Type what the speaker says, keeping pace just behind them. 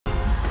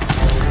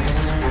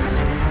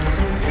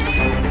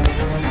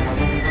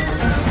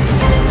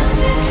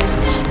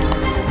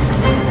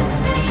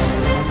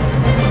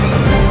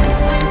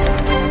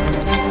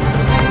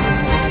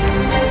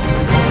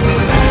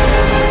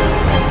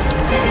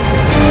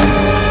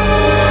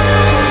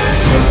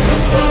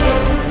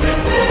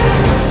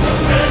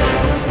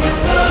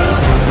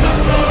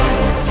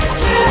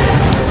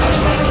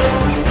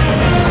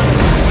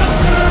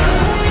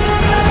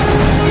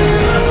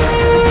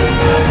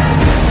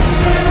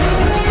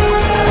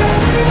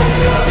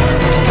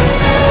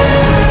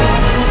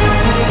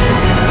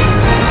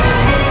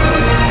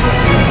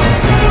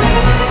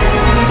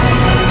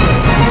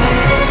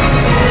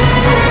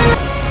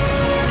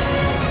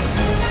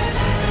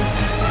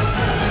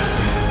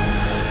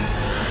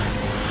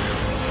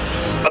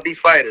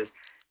fighters,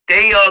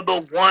 they are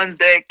the ones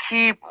that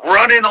keep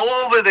running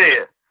over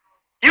there.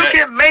 You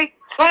can make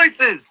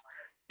choices.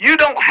 You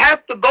don't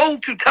have to go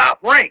to Top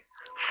Rank.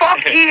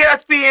 Fuck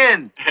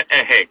ESPN.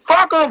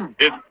 Fuck them.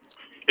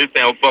 This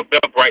sound fucked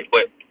up, right?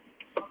 But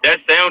that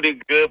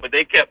sounded good. But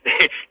they kept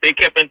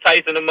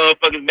enticing the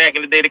motherfuckers back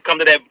in the day to come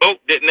to that boat,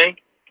 didn't they?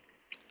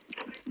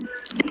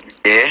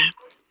 Yeah.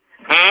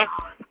 Huh?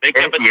 They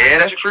kept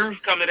that's true.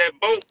 Come to that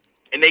boat,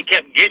 and they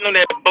kept getting on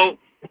that boat,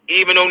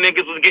 even though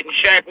niggas was getting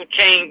shackled,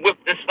 chained,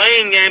 whipped, and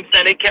slain. You know what I'm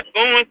saying? They kept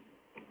going.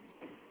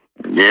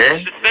 Yeah.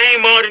 It's the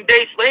same modern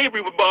day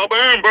slavery with Bob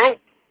Byrne, bro.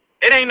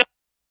 It ain't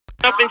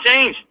nothing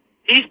changed.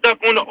 He's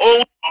stuck on the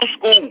old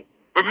school.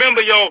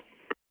 Remember,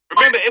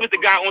 it was the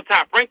guy on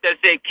Top Rank that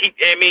said, keep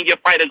your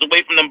fighters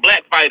away from them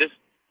black fighters.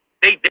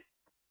 They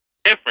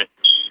different.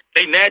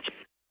 They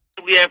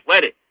naturally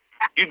athletic.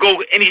 You go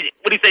to any,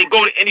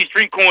 go to any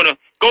street corner,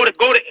 go to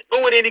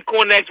any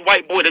corner next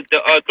white boy to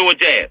throw a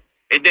jab.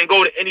 And then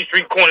go to any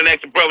street corner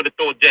next brother to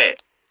throw a jab.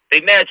 They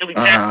naturally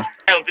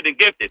talented and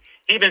gifted.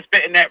 He been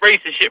spitting that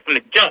racist shit from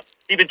the jump.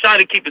 He been trying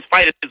to keep his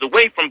fighters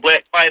away from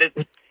black fighters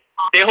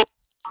their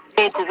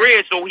whole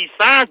career, so he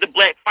signs the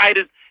black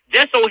fighters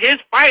just so his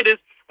fighters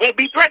won't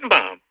be threatened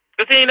by him.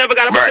 Because he ain't never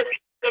got to put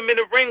them in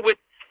the ring with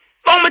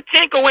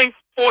Lomachenko ain't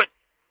fought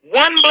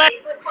one black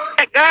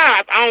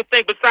guy, I don't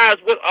think, besides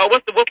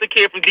what's the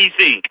kid from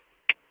DC?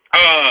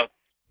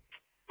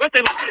 What's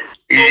the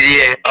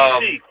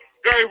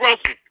Gary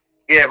Russell.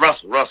 Yeah,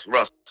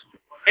 Russell.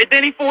 And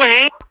then he fought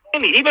Haney.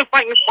 He been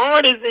fighting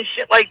foreigners and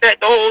shit like that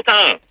the whole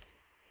time.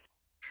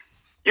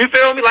 You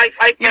feel me? Like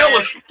you know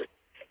what?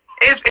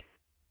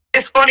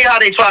 It's funny how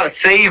they try to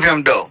save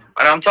him though.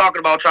 And I'm talking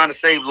about trying to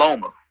save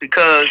Loma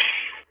because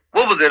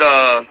what was it?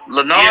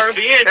 Linares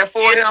that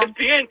fought him.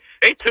 ESPN,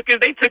 they took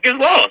his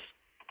loss.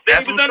 He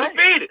was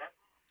undefeated.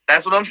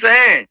 That's what I'm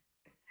saying.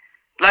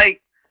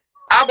 Like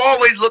I've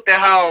always looked at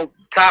how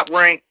Top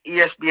Rank,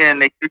 ESPN,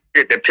 they do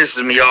shit that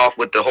pisses me off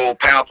with the whole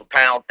pound for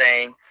pound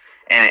thing,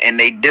 and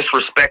they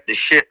disrespect the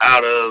shit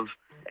out of,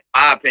 in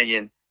my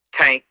opinion,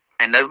 Tank.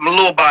 And I'm a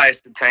little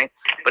biased to Tank,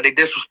 but they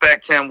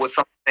disrespect him with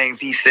some things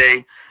he say.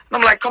 And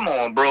I'm like, come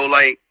on, bro.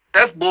 Like,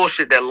 that's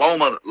bullshit that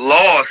Loma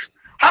lost.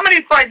 How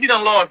many fights he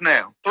done lost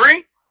now?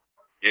 3?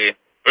 Yeah,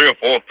 3 or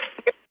 4.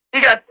 He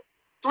got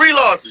 3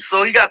 losses.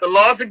 So he got the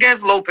loss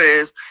against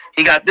Lopez.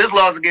 He got this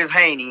loss against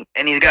Haney.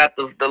 And he got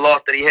the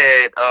loss that he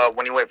had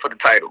when he went for the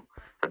title.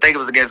 I think it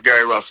was against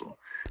Gary Russell.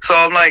 So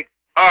I'm like,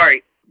 all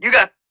right, you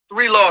got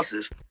 3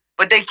 losses.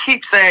 But they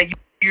keep saying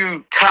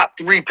you top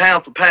 3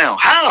 pound for pound.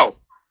 How?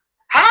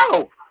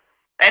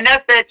 And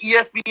that's that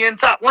ESPN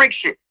Top Rank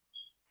shit.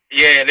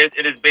 Yeah, and it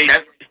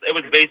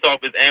was based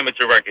off his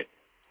amateur record.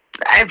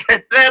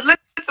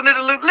 Listen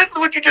to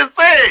what you just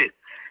said.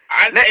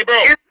 Hey,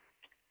 bro.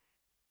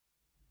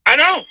 I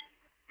know.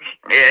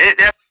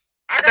 Yeah,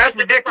 that's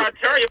ridiculous.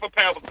 Criteria for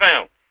pound.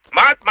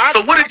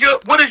 So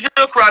what is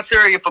your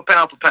criteria for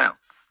pound?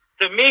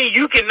 To me,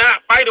 you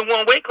cannot fight in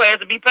one weight class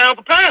and be pound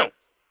for pound.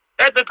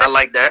 I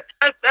like that.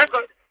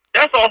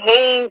 That's a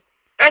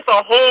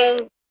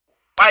whole.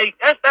 Like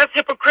that's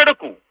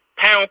hypocritical.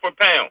 Pound for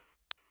pound.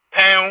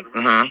 Pound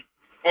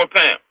for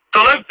pound. So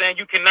I'm saying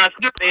you cannot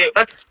say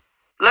it.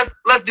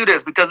 Let's do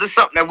this because it's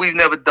something that we've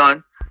never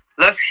done.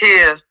 Let's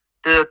hear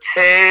the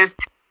Taz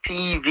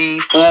TV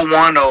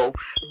 410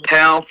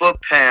 pound for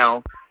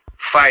pound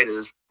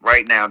fighters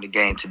right now in the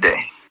game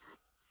today.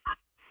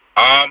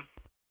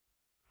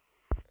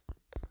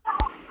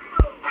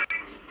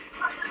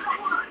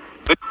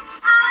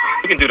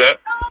 We can do that.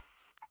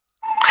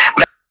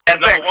 Matter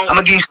of fact, I'm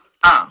gonna give you some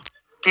time.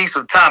 Give you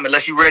some time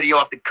unless you're ready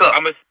off the cuff.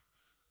 I'm gonna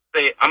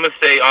say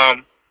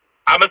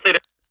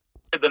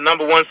that the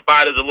number 1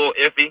 spot is a little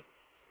iffy.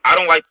 I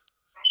don't like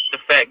the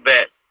fact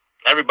that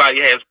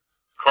everybody has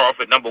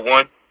Crawford number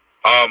 1.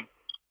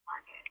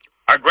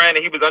 I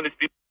granted he was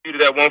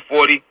undisputed at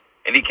 140,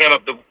 and he came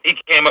up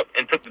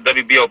and took the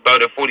WBO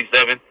belt at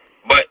 47.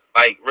 But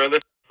like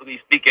realistically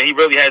speaking, he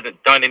really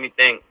hasn't done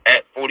anything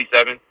at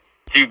 47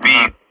 to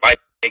be like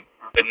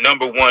the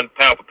number 1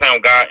 pound for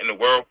pound guy in the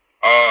world.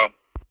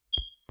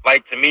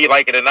 Like to me,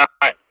 like it or not,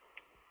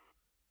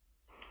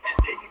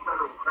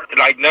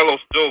 like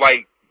Nelo's still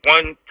like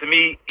 1 to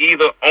me,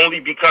 either only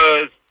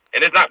because,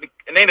 and it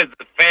ain't a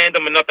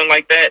fandom or nothing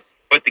like that,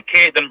 but the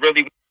kid done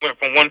really went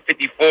from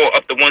 154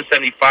 up to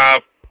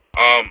 175.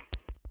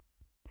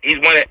 He's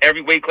won at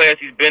every weight class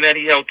he's been at.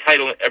 He held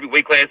title in every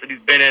weight class that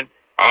he's been in.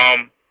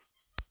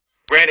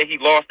 Granted, he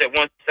lost at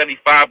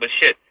 175, but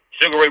shit,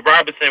 Sugar Ray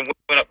Robinson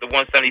went up to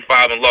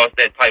 175 and lost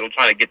that title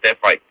trying to get that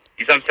fight.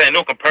 You see what I'm saying?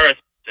 No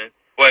comparison,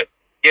 but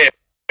yeah,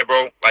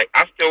 bro. Like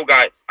I still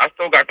got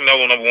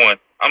Canelo number 1.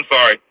 I'm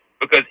sorry,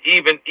 because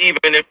even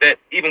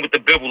with the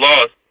Bivol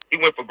loss, he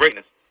went for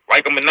greatness.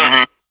 Like him or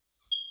not,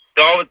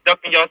 the always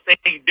ducking y'all say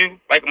you do.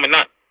 Like him or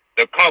not,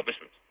 the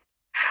accomplishments.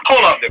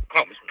 Hold up. The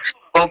accomplishments.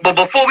 But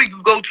before we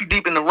go too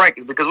deep in the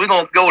rankings, because we're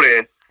gonna go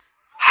there,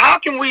 how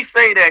can we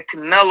say that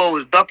Canelo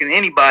is ducking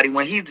anybody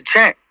when he's the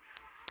champ?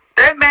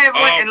 That man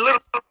went and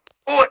literally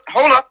fought.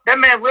 Hold up, that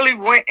man really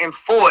went and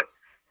fought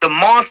the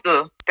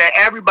monster that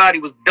everybody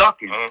was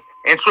ducking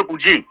in Triple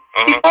G.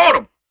 He fought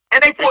him,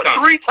 and they fought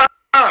 3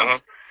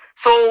 times.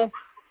 So,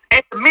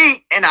 and to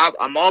me, and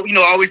I'm all,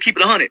 I always keep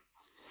it 100.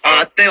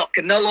 I think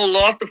Canelo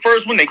lost the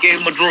first one. They gave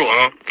him a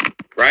draw,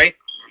 right?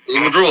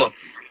 Gave him a draw.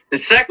 The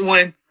second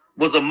one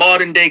was a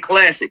modern day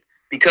classic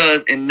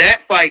because in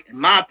that fight, in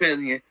my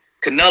opinion,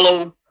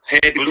 Canelo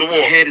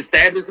had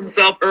established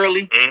himself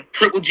early.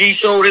 Triple G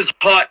showed his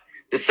heart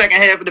the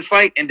second half of the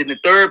fight, and then the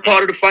third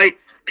part of the fight,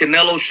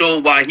 Canelo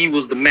showed why he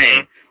was the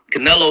man.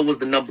 Canelo was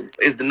the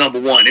number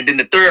one, and then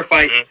the third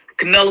fight,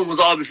 Canelo was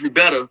obviously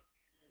better.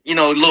 A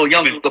little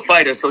younger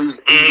fighter, so he was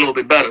a little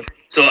bit better.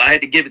 So I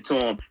had to give it to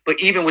him. But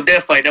even with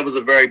that fight, that was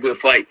a very good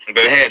fight.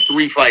 They had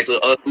 3 fights,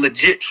 a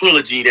legit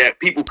trilogy that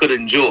people could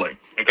enjoy.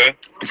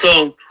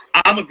 So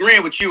I'm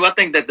agreeing with you. I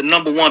think that the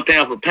number 1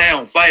 pound for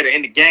pound fighter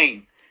in the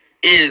game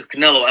is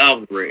Canelo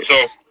Alvarez.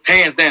 So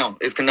hands down,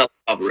 it's Canelo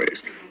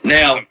Alvarez.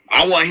 Now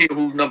I want to hear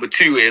who number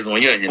 2 is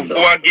on your end.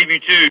 Before I give you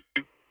 2,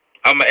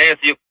 I'm gonna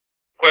answer your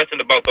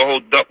question about the whole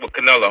duck with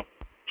Canelo.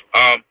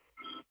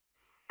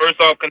 First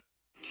off,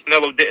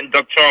 Canelo didn't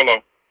duck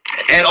Charlo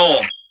at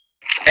all.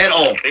 They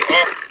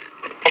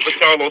offered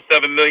Charlo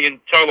 $7 million.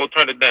 Charlo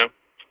turned it down.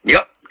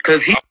 Yep,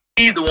 because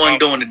he's the one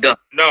doing the duck.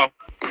 No,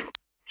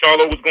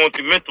 Charlo was going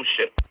through mental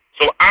shit.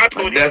 So I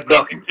thought that's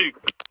ducking too.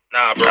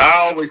 Nah, bro.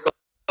 I always call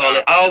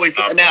it.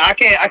 Now I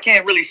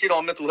can't really shit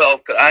on mental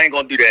health because I ain't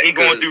gonna do that. He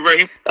going through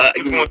real.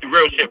 He's going through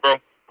real shit, bro.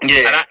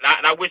 Yeah. And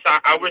I wish I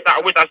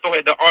still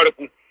had the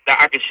article that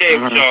I could share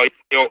with y'all.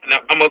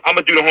 Now I'm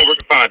gonna do the homework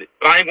and find it,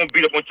 but I ain't gonna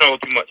beat up on Charlo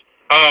too much.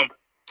 I'm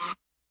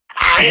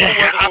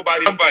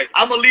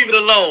gonna leave it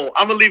alone.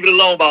 I'm gonna leave it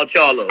alone about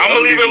Charlo. I'm gonna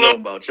leave it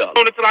alone about Charlo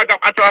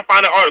until I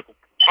find the article.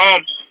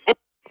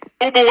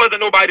 Boo wasn't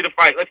nobody to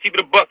fight. Let's keep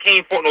it a buck. He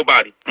ain't fought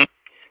nobody.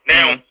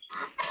 Now,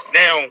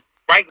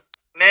 right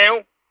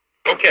now,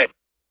 okay.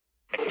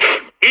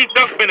 He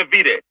ducked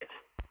Benavidez.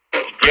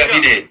 Yes, he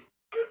did.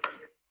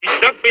 He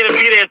ducked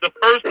Benavidez the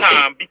first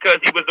time because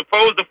he was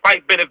supposed to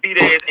fight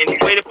Benavidez, and he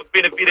waited for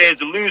Benavidez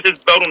to lose his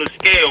belt on the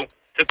scale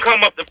to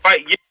come up to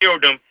fight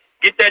Yildirim,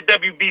 get that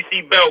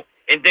WBC belt,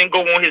 and then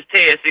go on his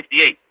tear at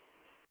 68.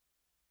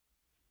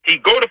 He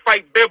go to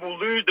fight Bivol,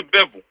 lose to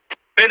Bivol.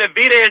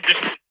 Benavidez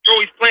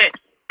destroys Plant.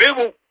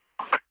 Bivol,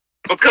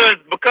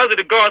 because of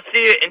the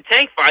Garcia and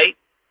Tank fight,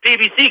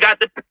 PBC got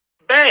the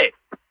bag.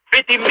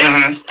 $50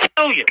 million.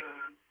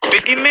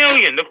 $50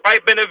 million to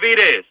fight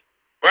Benavidez,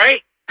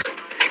 right?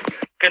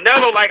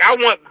 Canelo, I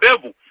want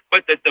Bivol.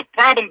 But the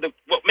problem,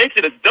 what makes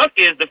it a duck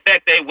is the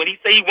fact that when he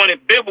say he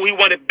wanted Bivol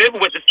at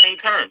the same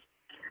terms.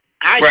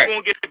 How you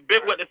gonna get the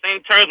Bivol at the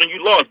same terms when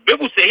you lost?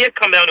 Bivol said he'd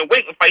come down and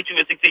wait and fight you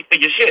in 68 for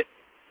your shit.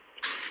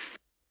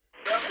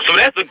 So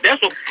that's what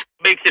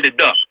makes it a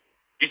duck.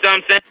 You see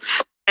what I'm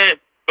saying?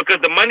 Because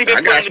the money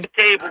been put on the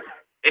table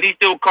and he's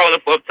still calling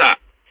for up top.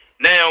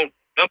 Now,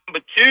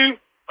 number 2,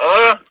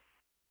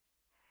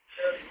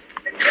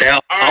 now,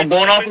 I'm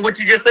going off of what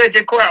you just said.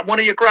 One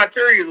of your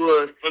criteria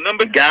was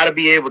you gotta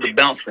be able to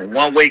bounce from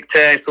one weight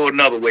class to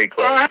another weight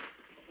class.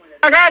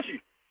 I got you.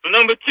 So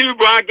number 2,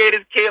 bro, I gave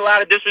this kid a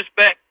lot of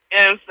disrespect. You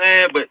know what I'm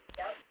saying? But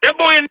that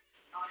boy in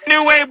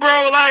new way,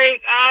 bro, I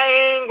ain't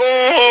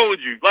gonna hold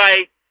you.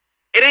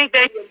 It ain't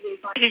that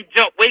he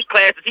jump weight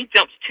classes. He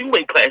jumps 2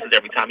 weight classes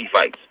every time he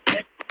fights.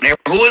 Now,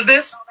 who is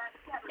this?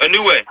 A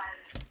new way.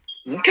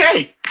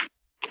 Okay.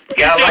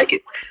 Yeah, I like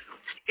it.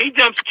 He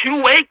jumps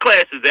 2 weight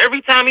classes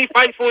every time he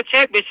fights for a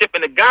championship,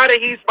 and the guy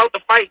that he's about to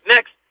fight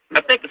next,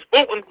 I think he's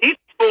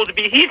supposed to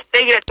be. He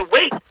stayed at the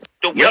weight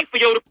for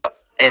you to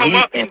come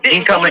up, and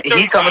he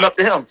coming up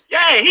to him.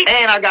 Yeah,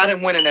 and I got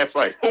him winning that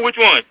fight. Who? Which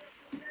one?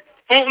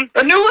 Fulton?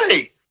 A new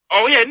way.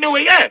 Oh yeah, new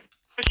way. Yeah,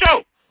 for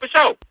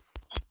sure.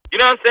 You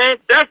know what I'm saying?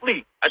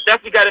 Definitely, I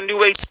definitely got a new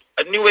way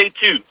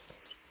too.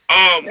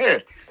 Yeah,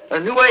 a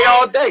new way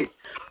all day.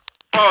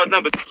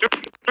 Number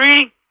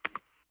 3.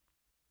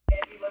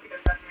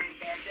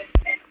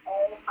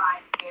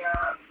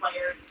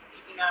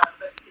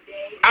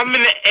 I'm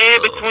in the air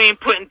between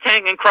putting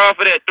Tank and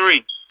Crawford at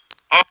 3.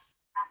 All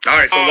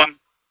right, so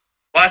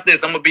watch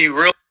this. I'm gonna be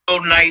real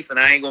nice, and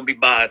I ain't gonna be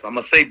biased. I'm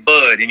gonna say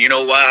Bud, and you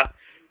know why?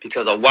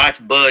 Because I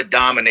watched Bud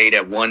dominate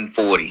at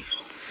 140.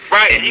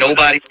 Right, and he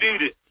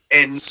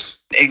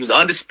was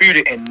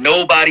undisputed, and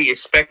nobody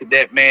expected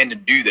that man to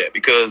do that.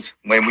 Because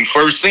when we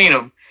first seen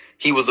him,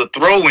 he was a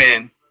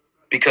throw-in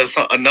because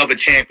another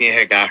champion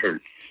had got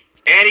hurt.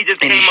 And he just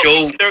came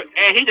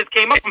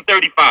up from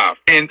 35.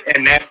 And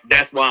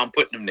that's why I'm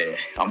putting him there.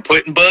 I'm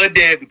putting Bud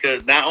there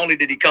because not only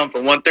did he come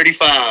from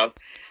 135,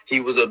 he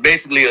was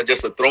basically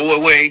just a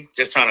throwaway,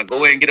 just trying to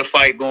go ahead and get a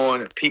fight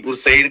going. People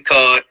say the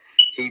card.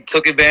 He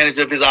took advantage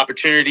of his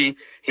opportunity.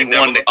 He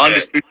won the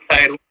undisputed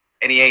title,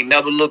 and he ain't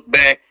never looked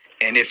back.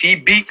 And if he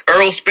beats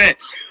Earl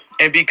Spence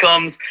and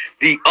becomes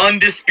the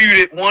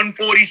undisputed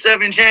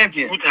 147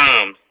 champion 2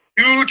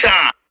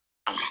 times.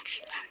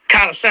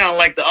 Kind of sound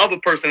like the other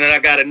person that I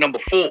got at number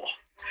 4.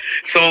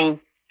 So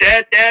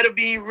that'll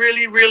be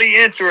really, really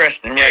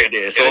interesting right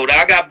there. So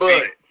I got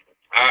Bud.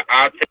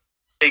 I'll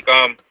take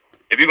if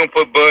you're gonna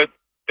put Bud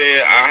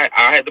there, I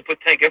had to put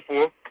Tank at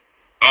 4.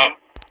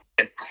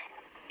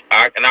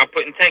 And I'm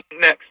putting Tank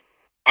next.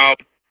 And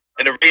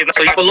the reason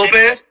So you put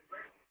Lopez?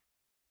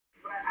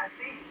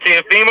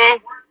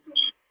 Teofimo?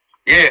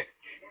 Yeah.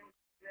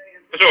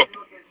 For sure.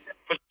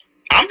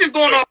 I'm just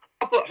going off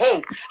of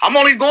hope. I'm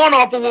only going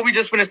off of what we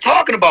just finished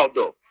talking about,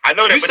 though. I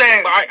know that. You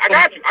saying? I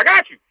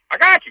got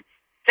you.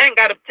 Tank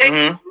got a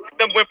Tank.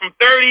 Them went from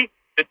 30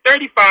 to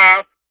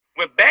 35,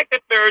 went back to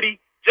 30,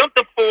 jumped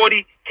to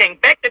 40, came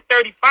back to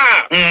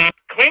 35.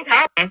 Clean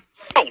house.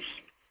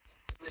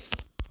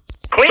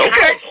 Clean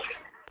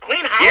house.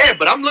 Clean house. Yeah,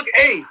 but I'm looking.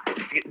 Hey,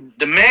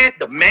 the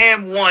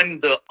man won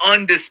the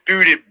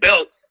undisputed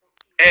belt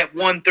at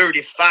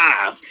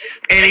 135,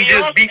 and he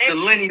just beat the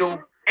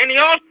lineal. And he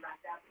also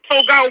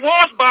got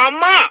washed by a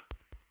mop.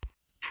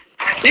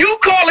 You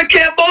calling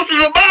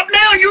Kambosos a mop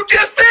now? You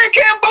just said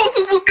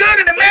Kambosos was good,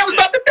 and the man was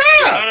about to die.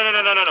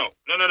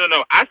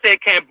 No. I said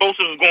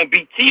Kambosos was going to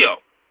beat Tio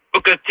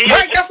because Tio.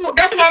 Right, that's what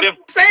I'm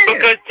saying.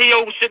 Because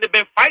Tio should have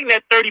been fighting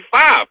at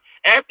 35.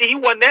 After he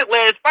won that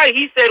last fight,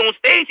 he said on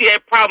stage he had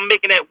a problem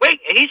making that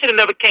weight, and he should have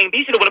never came.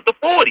 He should have went up to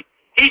 40.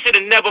 He should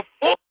have never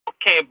fought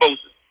Kambosos.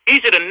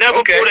 He should have never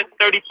fought at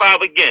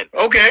 35 again.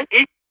 Okay.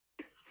 He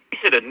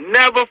should have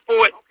never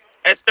fought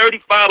at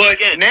 35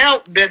 again.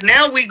 Now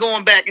we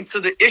going back into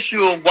the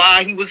issue of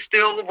why he was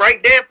still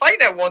right there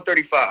fighting at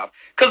 135.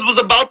 Because it was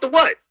about the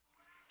what?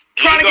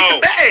 Trying to get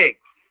the bag.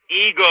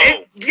 Ego.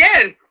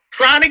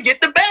 Trying to get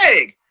the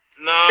bag.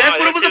 No, that's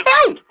what it was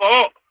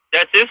about.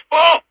 That's his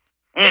fault.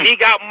 And he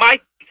got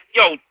Mike.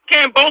 Yo,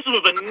 Kambosos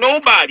was a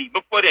nobody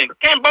before then.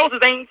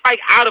 Kambosos ain't fight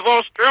out of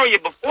Australia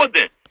before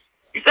then.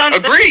 You see what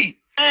I'm Agreed.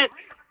 saying?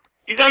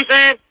 You see what I'm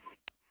saying?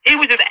 He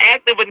was just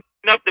active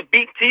enough to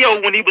beat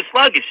Tio when he was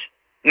sluggish.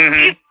 He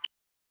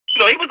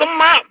was a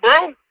mop,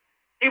 bro.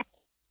 He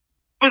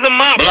was a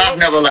mop. But I've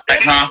never like,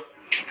 huh?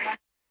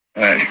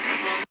 Right.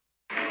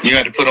 You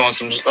had to put on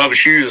some other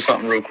shoes or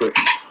something real quick.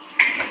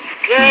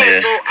 Yeah,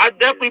 so I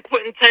definitely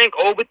putting Tank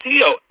over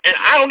Tio. And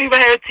I don't even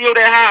have Tio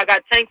that high. I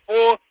got Tank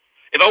 4.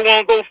 If I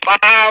want to go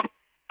 5,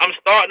 I'm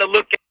starting to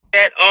look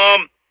at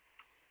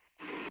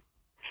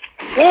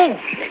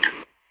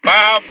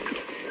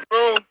 5,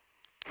 bro.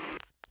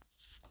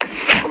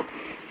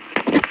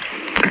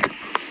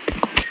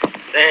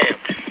 Damn.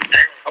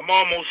 I'm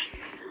almost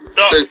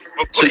stuck.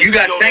 So you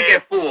got Tank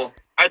at 4.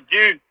 I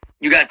do.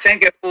 You got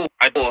Tank at 4.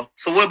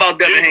 So what about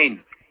Devin Haney?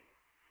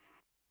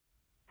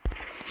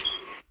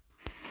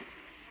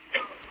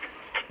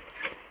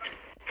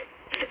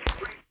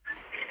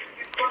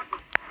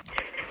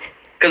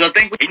 Because I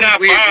think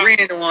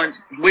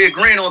we're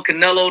agreeing on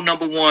Canelo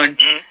number 1.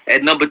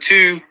 At number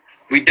 2,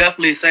 we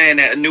definitely saying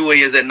that Inoue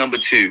is at number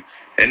 2.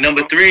 At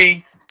number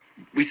 3,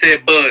 we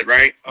said Bud,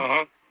 right?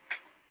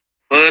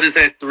 Bud is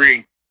at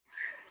 3.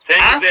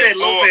 I said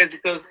Lopez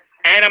because,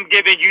 and I'm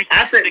giving you.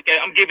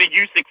 I'm giving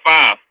Usyk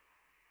 5.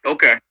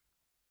 Okay.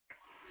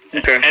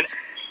 And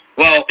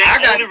well, I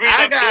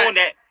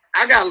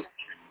got.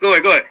 Go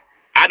ahead.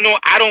 I know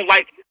I don't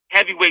like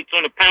heavyweights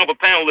on the pound for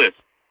pound list.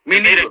 Me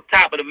neither. They're the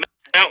top of the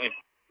mountain.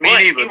 Me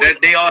neither.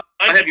 They are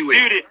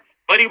heavyweights.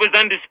 But he was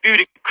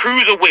undisputed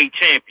cruiserweight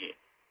champion.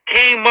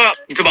 Came up.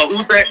 You talking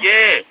about Usyk?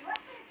 Yeah.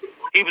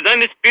 He was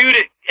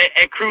undisputed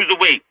at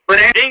cruiserweight. But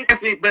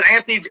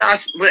Anthony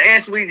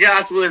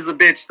Joshua is a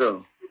bitch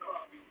though.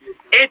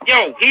 He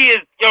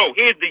is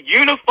the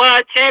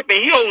unified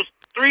champion. He holds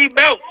 3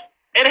 belts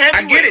at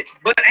heavyweight. I get it,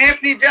 but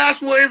Anthony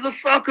Joshua is a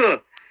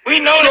sucker. We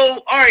know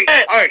so,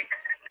 that. All right.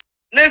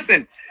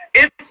 Listen,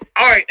 it's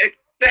all right.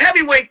 The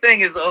heavyweight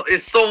thing is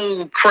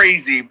so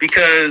crazy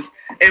because,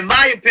 in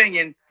my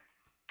opinion,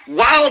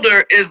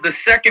 Wilder is the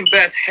second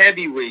best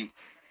heavyweight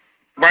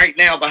right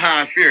now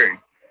behind Fury.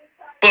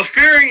 But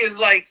Fury is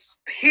like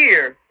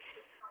here,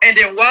 and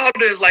then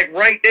Wilder is like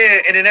right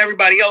there, and then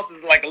everybody else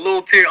is like a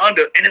little tier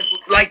under. And it's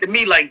like to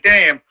me, like,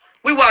 damn,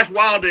 we watched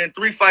Wilder in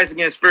 3 fights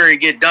against Fury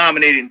get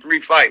dominated in 3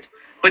 fights.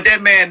 But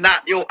that man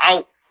knocked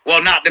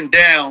them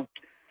down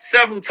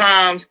several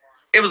times.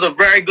 It was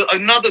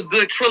another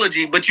good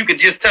trilogy, but you could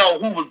just tell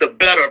who was the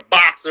better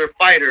boxer,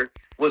 fighter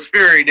was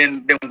Fury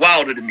than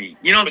Wilder to me.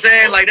 You know what I'm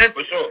saying? Like that's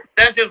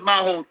just my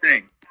whole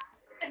thing.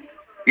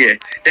 Yeah,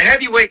 the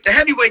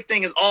heavyweight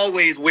thing is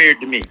always weird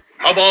to me.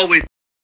 I've always